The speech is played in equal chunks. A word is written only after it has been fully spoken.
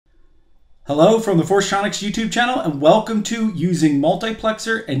Hello from the Forcetronics YouTube channel and welcome to using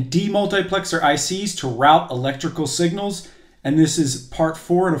multiplexer and demultiplexer ICs to route electrical signals. And this is part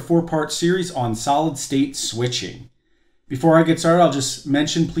 4 in a 4-part series on solid state switching. Before I get started, I'll just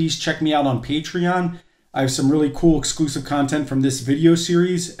mention, please check me out on Patreon. I have some really cool exclusive content from this video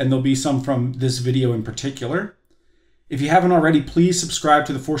series, and there'll be some from this video in particular. If you haven't already, please subscribe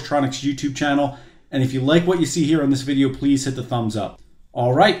to the Forcetronics YouTube channel. And if you like what you see here on this video, please hit the thumbs up.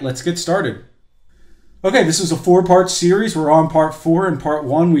 All right, let's get started. Okay, this is a 4-part series. We're on part 4. In part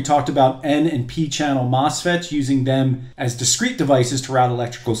 1, we talked about N and P channel MOSFETs, using them as discrete devices to route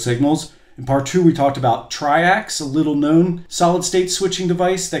electrical signals. In part 2, we talked about triacs, a little known solid state switching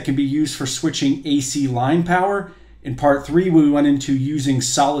device that can be used for switching AC line power. In part 3, we went into using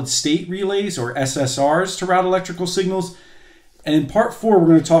solid state relays or SSRs to route electrical signals. And in part 4, we're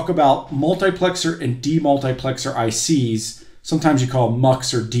going to talk about multiplexer and demultiplexer ICs. Sometimes you call them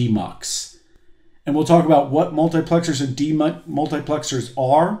MUX or DMUX. And we'll talk about what multiplexers and demultiplexers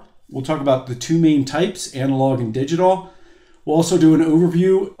are. We'll talk about the two main types, analog and digital. We'll also do an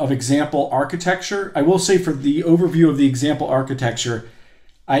overview of example architecture. I will say, for the overview of the example architecture,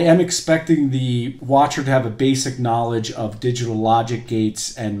 I am expecting the watcher to have a basic knowledge of digital logic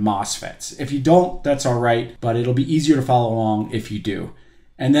gates and MOSFETs. If you don't, that's all right, but it'll be easier to follow along if you do.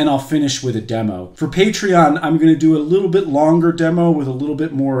 And then I'll finish with a demo. For Patreon, I'm going to do a little bit longer demo with a little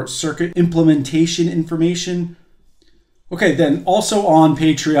bit more circuit implementation information. Okay, then also on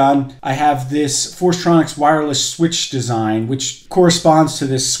Patreon, I have this Forcetronics wireless switch design, which corresponds to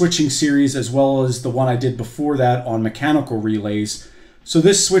this switching series as well as the one I did before that on mechanical relays. So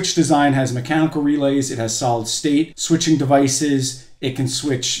this switch design has mechanical relays, it has solid state switching devices, it can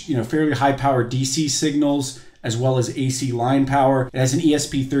switch fairly high power DC signals, as well as AC line power. It has an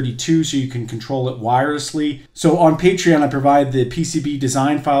ESP32, so you can control it wirelessly. So on Patreon, I provide the PCB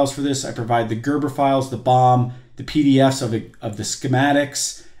design files for this. I provide the Gerber files, the BOM, the PDFs of the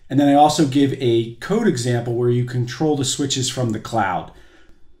schematics. And then I also give a code example where you control the switches from the cloud.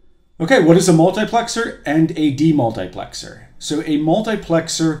 Okay, what is a multiplexer and a demultiplexer? So a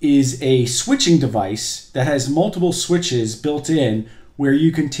multiplexer is a switching device that has multiple switches built in, where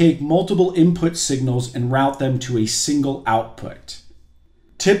you can take multiple input signals and route them to a single output.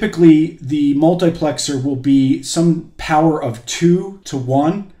 Typically, the multiplexer will be some power of 2 to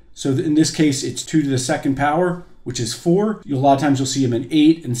 1. So in this case, it's 2 to the second power, which is 4. A lot of times you'll see them in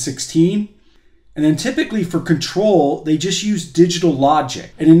 8 and 16. And then typically for control, they just use digital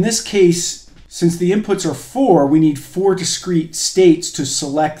logic. And in this case, since the inputs are 4, we need 4 discrete states to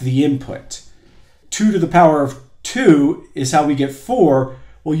select the input. 2 to the power of 2 is how we get 4.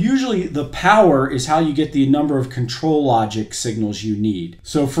 Well, usually the power is how you get the number of control logic signals you need.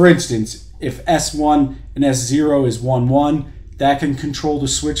 So for instance, if S1 and S0 is 1, 1, that can control the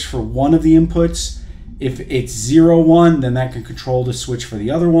switch for one of the inputs. If it's 0, 1, then that can control the switch for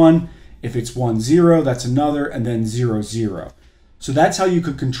the other one. If it's 1, 0, that's another, and then 0, 0. So that's how you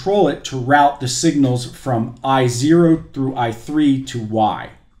could control it to route the signals from I0 through I3 to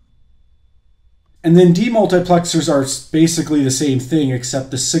Y. And then demultiplexers are basically the same thing, except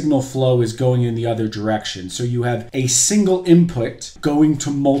the signal flow is going in the other direction. So you have a single input going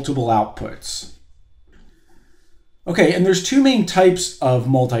to multiple outputs. Okay, and there's two main types of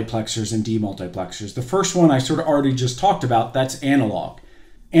multiplexers and demultiplexers. The first one I sort of already just talked about, that's analog.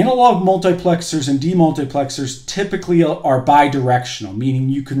 Analog multiplexers and demultiplexers typically are bidirectional, meaning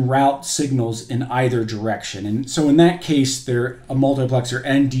you can route signals in either direction. And so in that case, they're a multiplexer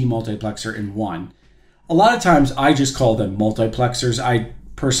and demultiplexer in one. A lot of times I just call them multiplexers. I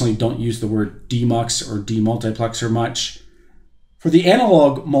personally don't use the word demux or demultiplexer much. For the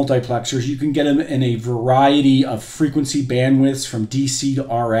analog multiplexers, you can get them in a variety of frequency bandwidths from DC to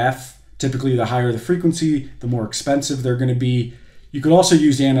RF. Typically, the higher the frequency, the more expensive they're going to be. You could also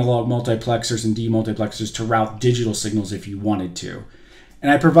use analog multiplexers and demultiplexers to route digital signals if you wanted to.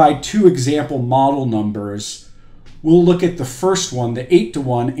 And I provide 2 example model numbers. We'll look at the first one, the 8 to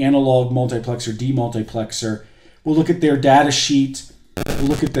 1 analog multiplexer, demultiplexer. We'll look at their data sheet, we'll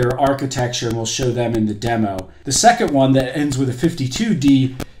look at their architecture, and we'll show them in the demo. The second one that ends with a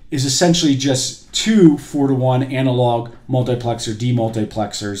 52D is essentially just 2 4 to 1 analog multiplexer,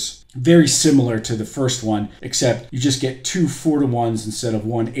 demultiplexers. Very similar to the first one, except you just get 2 4 to 1s instead of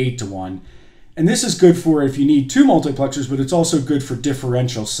 1 8 to 1. And this is good for if you need 2 multiplexers, but it's also good for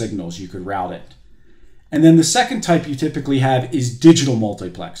differential signals. You could route it. And then the second type you typically have is digital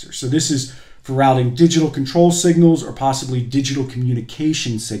multiplexer. So this is for routing digital control signals or possibly digital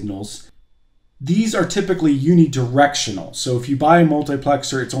communication signals. These are typically unidirectional. So if you buy a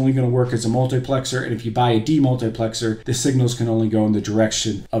multiplexer, it's only going to work as a multiplexer. And if you buy a demultiplexer, the signals can only go in the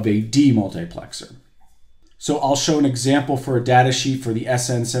direction of a demultiplexer. So I'll show an example for a data sheet for the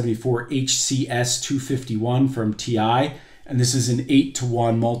SN74HCS251 from TI. And this is an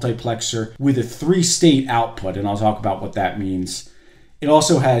 8-to-1 multiplexer with a 3-state output. And I'll talk about what that means. It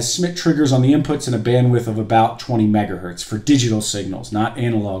also has Schmitt triggers on the inputs and a bandwidth of about 20 megahertz for digital signals, not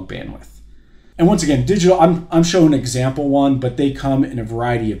analog bandwidth. And once again, digital, I'm showing example one, but they come in a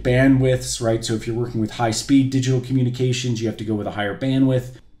variety of bandwidths, right? So if you're working with high-speed digital communications, you have to go with a higher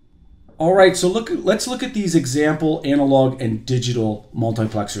bandwidth. All right, so let's look at these example analog and digital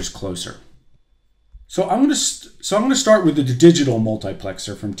multiplexers closer. So I'm going to start with the digital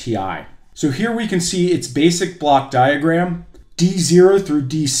multiplexer from TI. So here we can see its basic block diagram. D0 through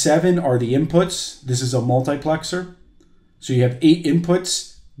D7 are the inputs. This is a multiplexer. So you have 8 inputs.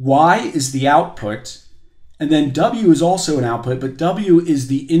 Y is the output, and then W is also an output, but W is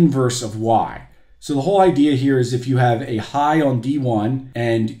the inverse of Y. So the whole idea here is if you have a high on D1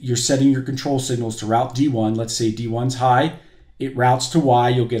 and you're setting your control signals to route D1, let's say D1's high, it routes to Y,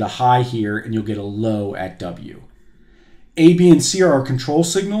 you'll get a high here and you'll get a low at W. A, B, and C are our control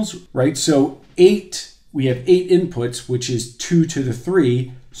signals, right? So we have 8 inputs, which is 2 to the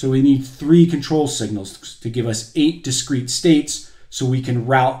 3, so we need 3 control signals to give us 8 discrete states so we can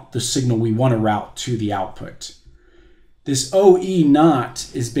route the signal we want to route to the output. This OE not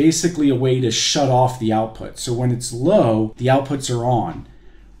is basically a way to shut off the output. So when it's low, the outputs are on.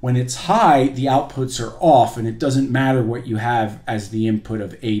 When it's high, the outputs are off, and it doesn't matter what you have as the input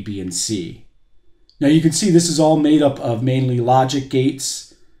of A, B, and C. Now you can see this is all made up of mainly logic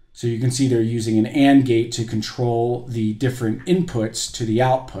gates. So you can see they're using an AND gate to control the different inputs to the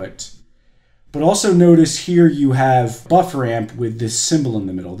output. But also notice here you have buffer amp with this symbol in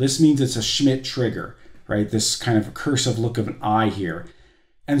the middle. This means it's a Schmitt trigger, right? This kind of cursive look of an eye here.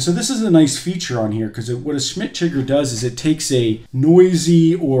 And so this is a nice feature on here because what a Schmitt trigger does is it takes a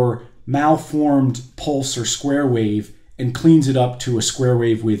noisy or malformed pulse or square wave and cleans it up to a square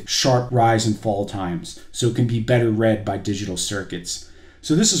wave with sharp rise and fall times. So it can be better read by digital circuits.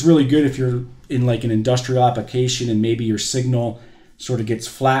 So this is really good if you're in like an industrial application and maybe your signal sort of gets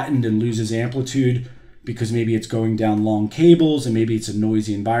flattened and loses amplitude because maybe it's going down long cables and maybe it's a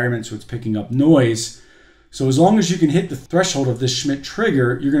noisy environment, so it's picking up noise. So as long as you can hit the threshold of this Schmitt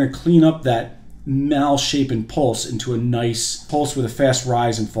trigger, you're going to clean up that malshapen pulse into a nice pulse with a fast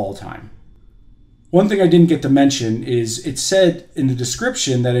rise and fall time. One thing I didn't get to mention is it said in the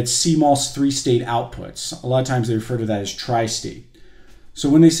description that it's CMOS 3-state outputs. A lot of times they refer to that as tri-state. So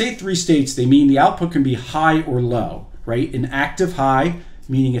when they say 3 states, they mean the output can be high or low. Right? An active high,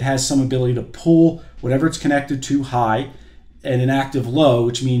 meaning it has some ability to pull whatever it's connected to high, and an active low,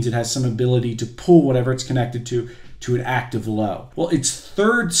 which means it has some ability to pull whatever it's connected to an active low. Well, its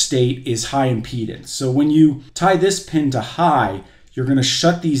 3rd state is high impedance. So when you tie this pin to high, you're going to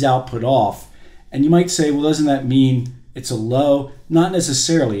shut these output off. And you might say, well, doesn't that mean it's a low? Not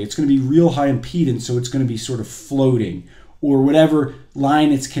necessarily. It's going to be real high impedance, so it's going to be sort of floating, or whatever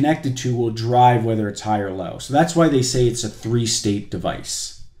line it's connected to will drive whether it's high or low. So that's why they say it's a 3-state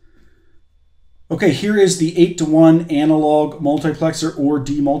device. Okay, here is the 8-to-1 analog multiplexer or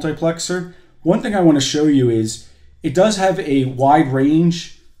demultiplexer. One thing I want to show you is it does have a wide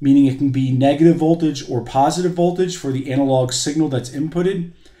range, meaning it can be negative voltage or positive voltage for the analog signal that's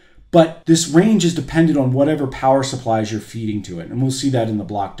inputted. But this range is dependent on whatever power supplies you're feeding to it, and we'll see that in the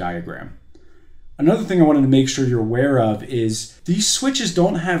block diagram. Another thing I wanted to make sure you're aware of is these switches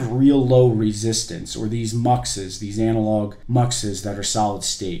don't have real low resistance, or these muxes, these analog muxes that are solid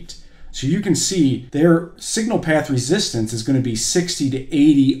state. So you can see their signal path resistance is going to be 60 to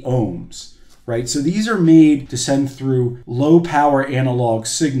 80 ohms, right? So these are made to send through low power analog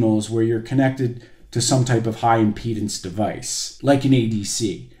signals where you're connected to some type of high impedance device, like an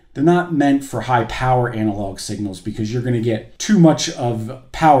ADC. They're not meant for high power analog signals because you're going to get too much of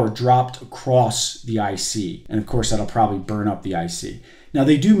power dropped across the IC. And of course, that'll probably burn up the IC. Now,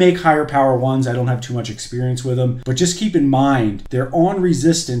 they do make higher power ones. I don't have too much experience with them, but just keep in mind their on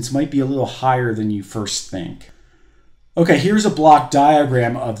resistance might be a little higher than you first think. Okay, here's a block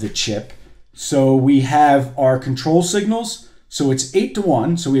diagram of the chip. So we have our control signals. So it's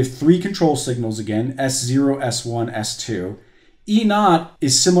 8-to-1. So we have 3 control signals again, S0, S1, S2. E0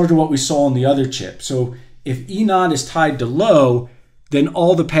 is similar to what we saw on the other chip. So if E0 is tied to low, then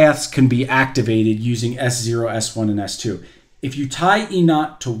all the paths can be activated using S0, S1, and S2. If you tie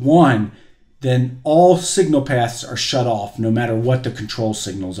E0 to 1, then all signal paths are shut off no matter what the control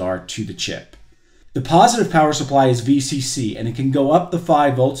signals are to the chip. The positive power supply is VCC, and it can go up to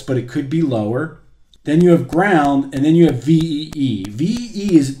 5 volts, but it could be lower. Then you have ground, and then you have VEE.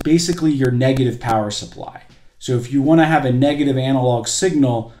 VEE is basically your negative power supply. So if you want to have a negative analog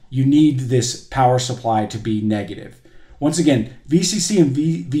signal, you need this power supply to be negative. Once again, VCC and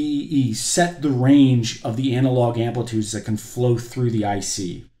VEE set the range of the analog amplitudes that can flow through the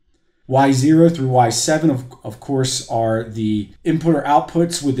IC. Y0 through Y7, of course, are the input or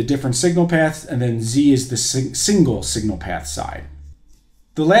outputs with the different signal paths, and then Z is the single signal path side.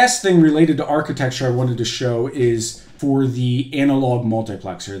 The last thing related to architecture I wanted to show is for the analog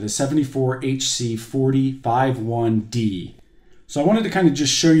multiplexer, the 74HC4051D. So I wanted to kind of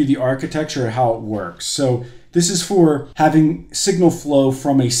just show you the architecture of how it works. So this is for having signal flow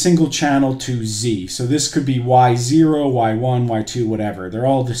from a single channel to Z. So this could be Y0, Y1, Y2, whatever. They're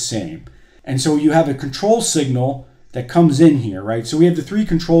all the same. And so you have a control signal that comes in here, right? So we have the 3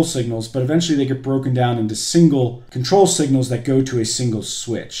 control signals, but eventually they get broken down into single control signals that go to a single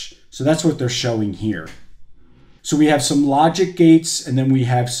switch. So that's what they're showing here. So we have some logic gates, and then we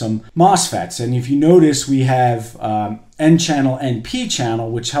have some MOSFETs. And if you notice, we have N channel and P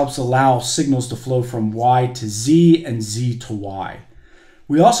channel, which helps allow signals to flow from Y to Z and Z to Y.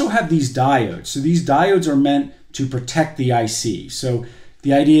 We also have these diodes. So these diodes are meant to protect the IC. So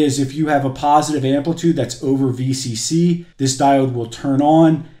the idea is if you have a positive amplitude that's over VCC, this diode will turn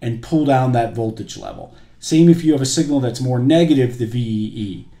on and pull down that voltage level. Same if you have a signal that's more negative, the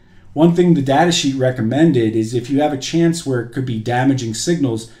VEE. One thing the datasheet recommended is if you have a chance where it could be damaging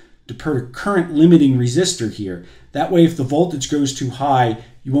signals, to put a current limiting resistor here. That way, if the voltage goes too high,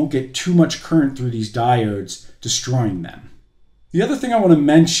 you won't get too much current through these diodes, destroying them. The other thing I want to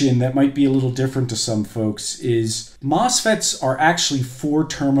mention that might be a little different to some folks is MOSFETs are actually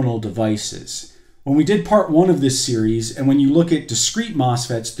 4-terminal devices. When we did part 1 of this series, and when you look at discrete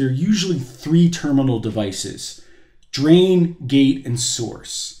MOSFETs, they're usually 3-terminal devices: drain, gate, and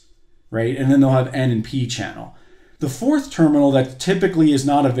source, right? And then they'll have N and P channel. The 4th terminal that typically is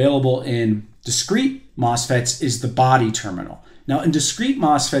not available in discrete MOSFETs is the body terminal. Now, in discrete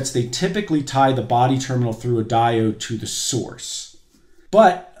MOSFETs, they typically tie the body terminal through a diode to the source.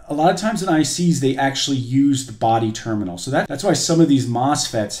 But a lot of times in ICs, they actually use the body terminal. So that's why some of these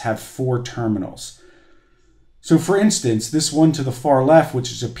MOSFETs have 4 terminals. So for instance, this one to the far left,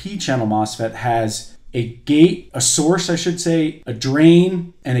 which is a P-channel MOSFET, has a gate, a source, I should say, a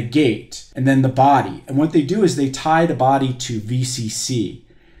drain, and a gate, and then the body. And what they do is they tie the body to VCC.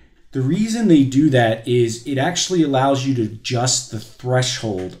 The reason they do that is it actually allows you to adjust the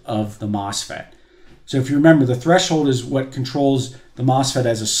threshold of the MOSFET. So if you remember, the threshold is what controls the MOSFET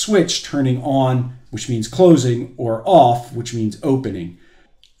as a switch turning on, which means closing, or off, which means opening.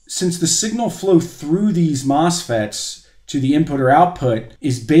 Since the signal flow through these MOSFETs to the input or output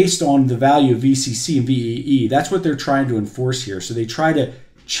is based on the value of VCC and VEE, that's what they're trying to enforce here. So they try to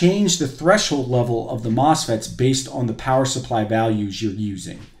change the threshold level of the MOSFETs based on the power supply values you're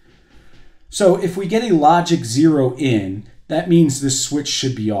using. So if we get a logic 0 in, that means this switch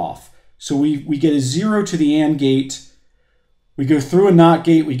should be off. So we get a 0 to the AND gate, we go through a NOT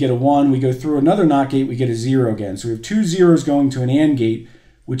gate, we get a 1, we go through another NOT gate, we get a 0 again. So we have 2 zeros going to an AND gate,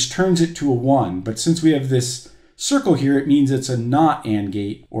 which turns it to a 1. But since we have this circle here, it means it's a NOT AND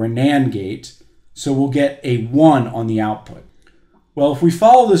gate or a NAND gate. So we'll get a 1 on the output. Well, if we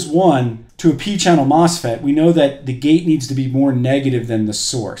follow this 1 to a P-channel MOSFET, we know that the gate needs to be more negative than the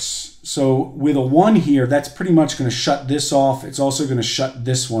source. So with a 1 here, that's pretty much going to shut this off. It's also going to shut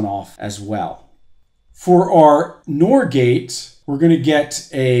this one off as well. For our NOR gate, we're going to get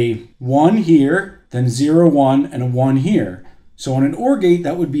a 1 here, then 0, 1, and a 1 here. So on an OR gate,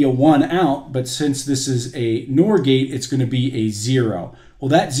 that would be a 1 out, but since this is a NOR gate, it's going to be a 0. Well,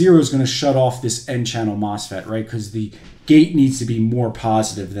 that 0 is going to shut off this N-channel MOSFET, right? Because the gate needs to be more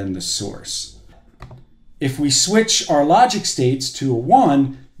positive than the source. If we switch our logic states to a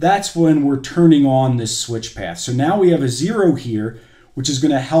 1, that's when we're turning on this switch path. So now we have a 0 here, which is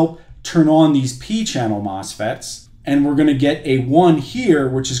going to help turn on these P-channel MOSFETs. And we're going to get a 1 here,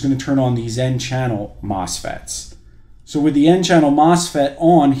 which is going to turn on these N-channel MOSFETs. So with the N-channel MOSFET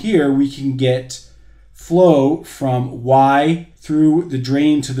on here, we can get flow from Y through the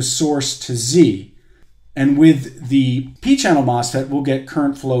drain to the source to Z. And with the P-channel MOSFET, we'll get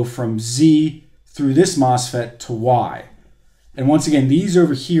current flow from Z through this MOSFET to Y. And once again, these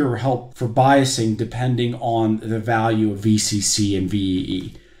over here help for biasing depending on the value of VCC and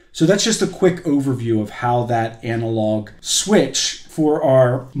VEE. So that's just a quick overview of how that analog switch for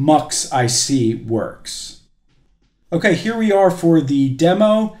our MUX IC works. Okay, here we are for the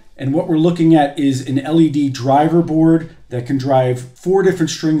demo, and what we're looking at is an LED driver board that can drive 4 different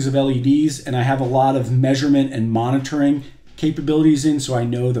strings of LEDs, and I have a lot of measurement and monitoring capabilities in, so I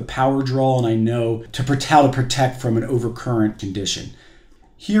know the power draw and I know how to protect from an overcurrent condition.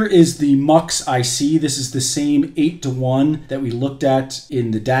 Here is the MUX IC. This is the same 8-to-1 that we looked at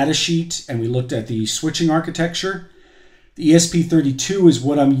in the data sheet, and we looked at the switching architecture. The ESP32 is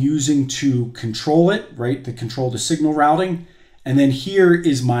what I'm using to control it, right? To control the signal routing. And then here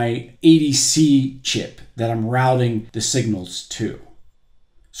is my ADC chip that I'm routing the signals to.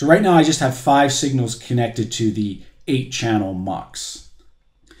 So right now I just have 5 signals connected to the 8-channel MUX.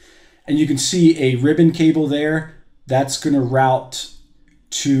 And you can see a ribbon cable there. That's going to route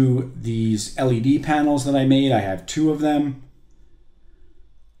to these LED panels that I made. I have 2 of them.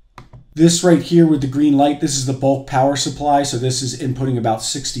 This right here with the green light, this is the bulk power supply. So this is inputting about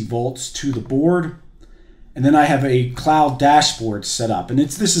 60 volts to the board. And then I have a cloud dashboard set up, and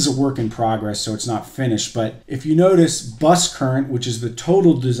this is a work in progress, so it's not finished. But if you notice, bus current, which is the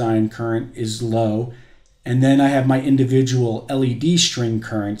total design current, is low. And then I have my individual LED string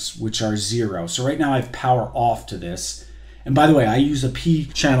currents, which are 0. So right now I have power off to this. And by the way, I use a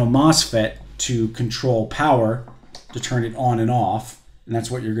P-channel MOSFET to control power, to turn it on and off. And that's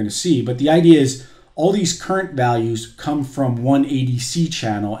what you're going to see. But the idea is all these current values come from one ADC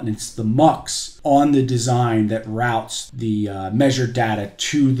channel, and it's the MUX on the design that routes the measured data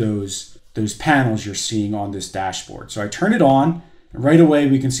to those panels you're seeing on this dashboard. So I turn it on, and right away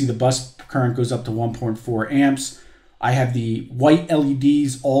we can see the bus current goes up to 1.4 amps. I have the white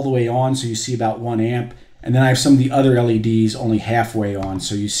LEDs all the way on, so you see about 1 amp. And then I have some of the other LEDs only halfway on,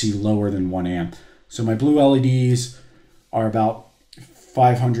 so you see lower than 1 amp. So my blue LEDs are about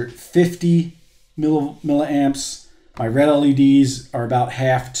 550 milliamps. My red LEDs are about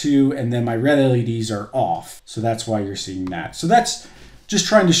half 2, and then my red LEDs are off. So that's why you're seeing that. So that's just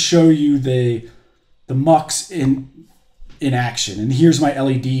trying to show you the MUX in action. And here's my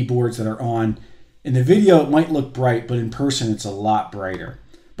LED boards that are on. In the video, it might look bright, but in person, it's a lot brighter.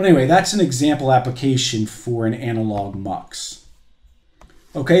 But anyway, that's an example application for an analog MUX.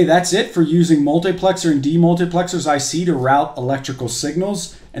 Okay, that's it for using multiplexer and demultiplexers IC to route electrical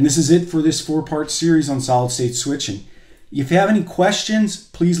signals. And this is it for this 4-part series on solid-state switching. If you have any questions,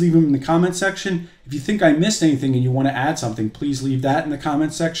 please leave them in the comment section. If you think I missed anything and you want to add something, please leave that in the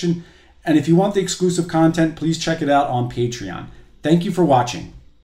comment section. And if you want the exclusive content, please check it out on Patreon. Thank you for watching.